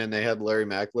were, and then they had Larry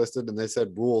Mack listed, and they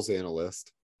said rules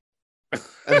analyst.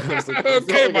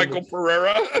 Okay, Michael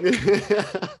Pereira.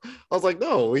 I was like,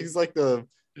 no, he's like the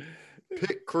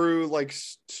pit crew,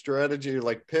 strategy,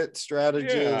 pit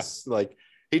strategist.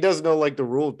 he does know like the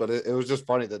rules, but it was just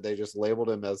funny that they just labeled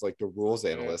him as like the rules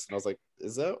analyst. And I was like,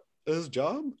 is that his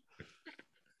job?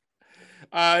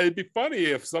 It'd be funny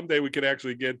if someday we could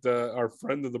actually get our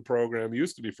friend of the program,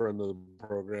 used to be friend of the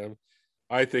program.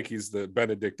 I think he's the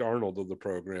Benedict Arnold of the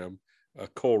program,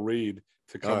 Cole Reed,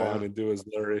 to come on and do his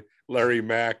Larry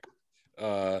Mack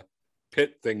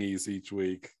pit thingies each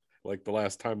week, like the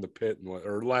last time the pit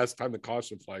or last time the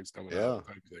caution flag's coming out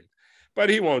type thing. But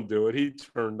he won't do it. He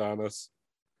turned on us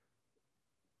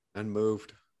and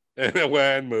moved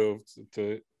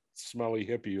to smelly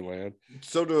hippie land.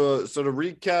 So to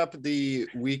recap the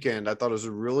weekend, I thought it was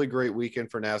a really great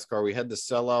weekend for NASCAR. We had the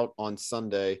sellout on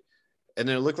Sunday, and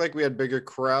then it looked like we had bigger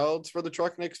crowds for the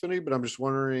Truck and Xfinity, but I'm just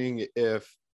wondering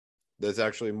if there's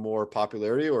actually more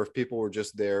popularity or if people were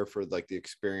just there for like the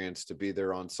experience to be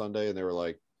there on Sunday and they were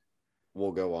like,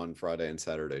 we'll go on Friday and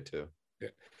Saturday too. Yeah.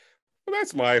 Well,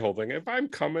 that's my whole thing. If I'm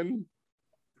coming,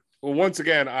 well, once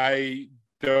again, I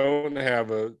don't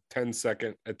have a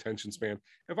 10-second attention span.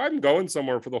 If I'm going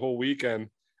somewhere for the whole weekend,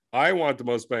 I want the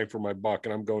most bang for my buck,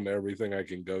 and I'm going to everything I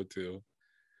can go to.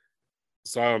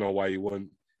 So I don't know why you wouldn't.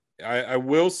 I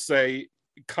will say,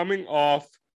 coming off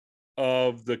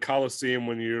of the Coliseum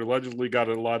when you allegedly got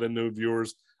a lot of new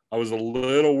viewers, I was a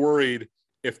little worried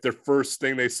if the first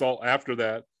thing they saw after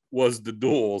that was the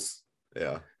duels.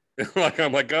 Yeah.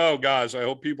 I'm like, oh gosh, I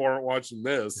hope people aren't watching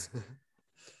this.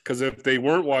 Because if they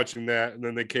weren't watching that and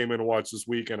then they came in and watched this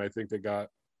weekend, I think they got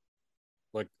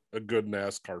like a good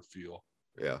NASCAR feel.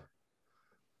 Yeah.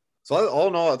 So all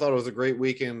in all, I thought it was a great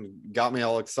weekend. Got me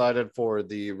all excited for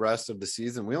the rest of the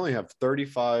season. We only have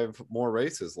 35 more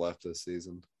races left this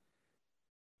season.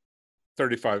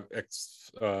 35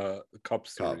 Cup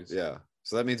Series. Yeah.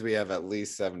 So that means we have at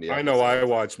least 70 episodes. I know I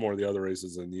watch more of the other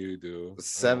races than you do.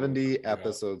 70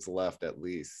 episodes left at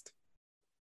least.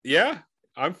 Yeah.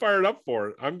 I'm fired up for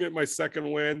it. I'm getting my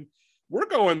second win. We're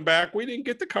going back. We didn't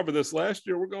get to cover this last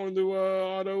year. We're going to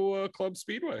Auto Club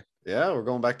Speedway. Yeah, we're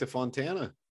going back to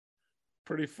Fontana.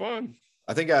 Pretty fun.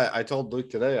 I think I told Luke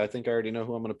today, I think I already know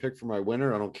who I'm going to pick for my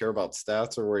winner. I don't care about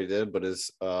stats or where he did, but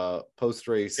his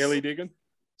post-race. Hailie Deegan?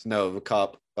 No, the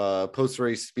cop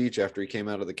post-race speech after he came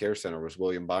out of the care center was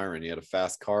William Byron. He had a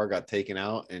fast car, got taken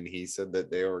out, and he said that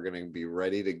they were going to be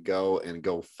ready to go and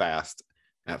go fast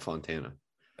at Fontana.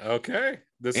 Okay.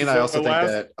 I also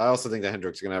think that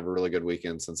Hendrick's going to have a really good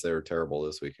weekend since they were terrible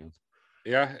this weekend.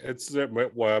 Yeah, it's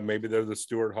maybe they're the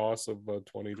Stuart Haas of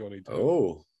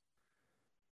 2022.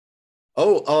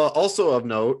 Also of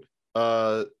note,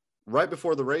 right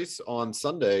before the race on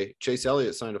Sunday, Chase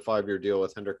Elliott signed a 5-year deal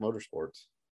with Hendrick Motorsports.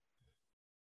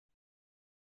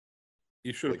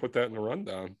 You should have put that in the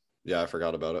rundown. Yeah, I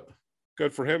forgot about it.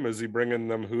 Good for him. Is he bringing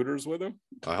them Hooters with him?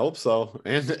 I hope so.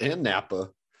 And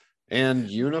Napa. And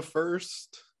UniFirst.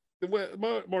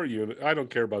 More Uni. I don't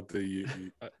care about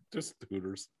the just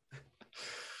Hooters.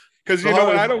 Because you know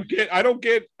what? I don't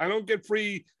get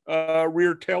free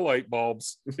rear taillight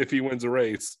bulbs if he wins a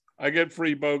race. I get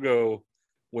free BOGO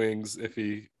wings if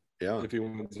he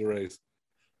wins a race.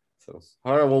 So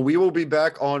all right, well, we will be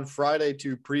back on Friday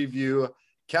to preview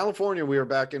California. We are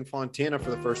back in Fontana for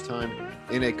the first time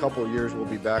in a couple of years. We'll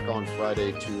be back on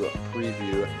Friday to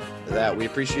preview that. We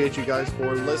appreciate you guys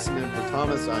for listening. For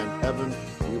Thomas, I'm Evan.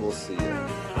 We will see you.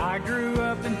 I grew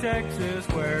up in Texas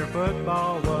where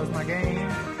football was my game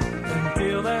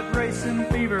until that racing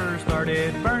fever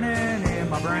started burning in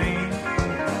my brain.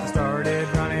 I started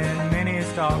running mini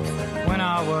stocks when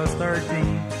I was 13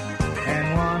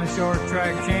 and won a short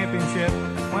track championship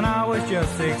when I was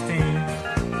just 16.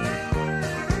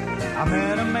 I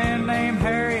met a man named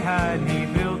Harry Hyde and he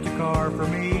built a car for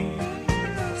me.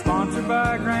 Sponsored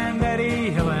by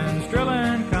Granddaddy Hill and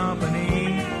Strilling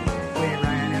Company. We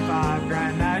ran in 5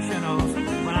 Grand Nationals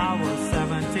when I was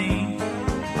 17.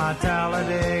 My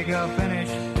Talladega finish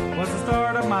was the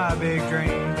start of my big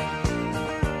dream.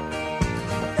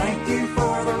 Thank you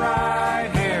for the ride,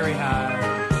 Harry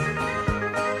Hyde.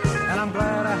 And I'm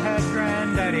glad I had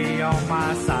Granddaddy on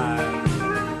my side.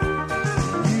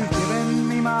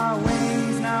 My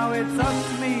wings, now it's up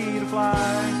to me to fly.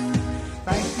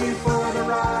 Thank you for the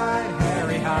ride,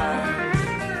 Harry Hyde.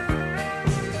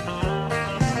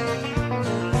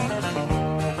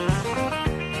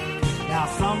 Now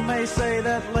some may say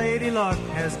that Lady Luck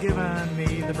has given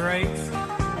me the breaks.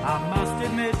 I must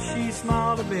admit she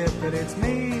smiled a bit, but it's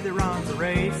me that runs the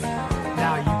race.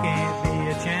 Now you can't be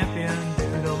a champion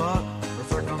due to luck or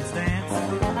circumstance.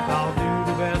 I'll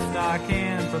do the best I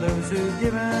can for those who've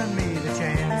given me the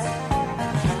chance.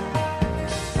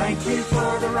 Thank you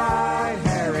for